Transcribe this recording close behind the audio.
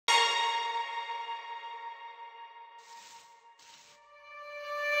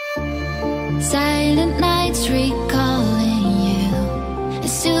Silent nights recalling you, a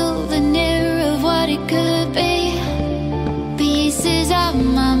souvenir of what it could be. Pieces of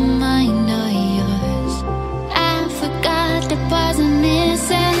my mind are yours. I forgot the parts I'm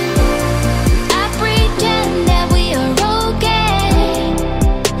missing. I pretend that we are okay,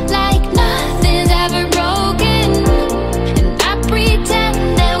 like nothing's ever broken. And I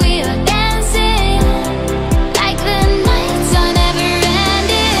pretend that we are dancing, like the nights are never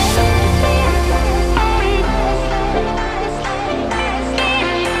ending.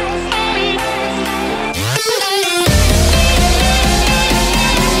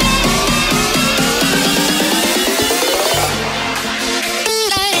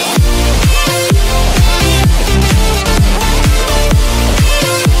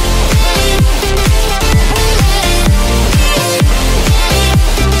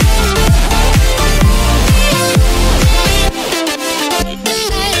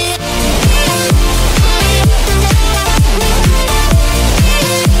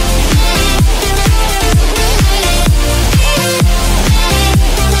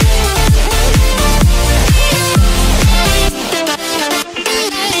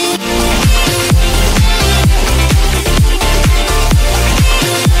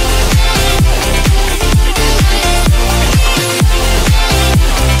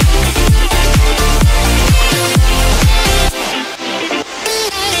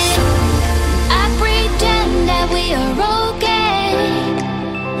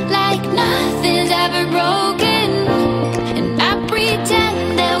 Nothing's ever broken, and I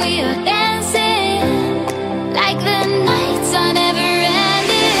pretend that we are dancing, like the nights are never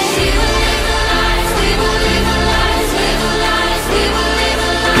ending. We will live our lives, we will live our lives, live our lives, we will live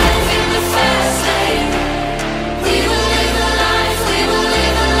our lives in the fast lane. We will live our lives, we will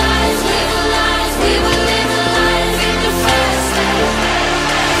live our lives, live our lives, we will live our lives in the fast lane.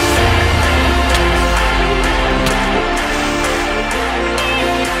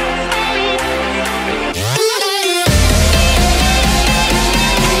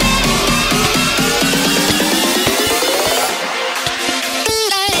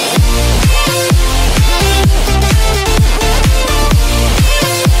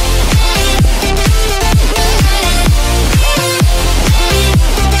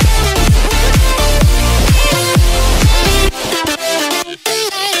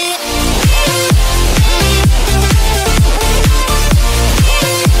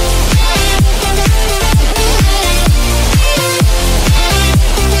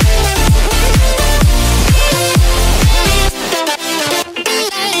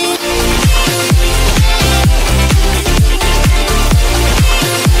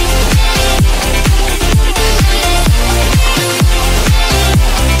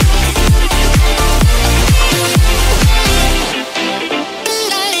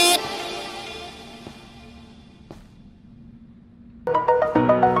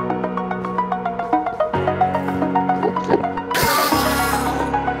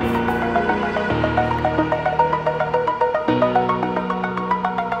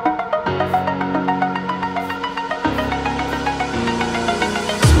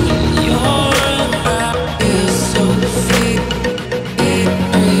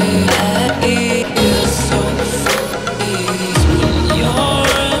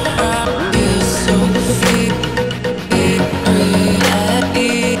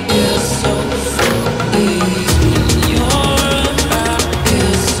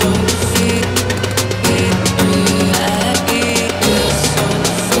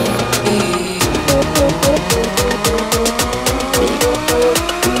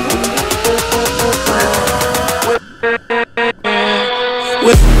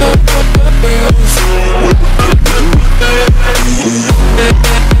 With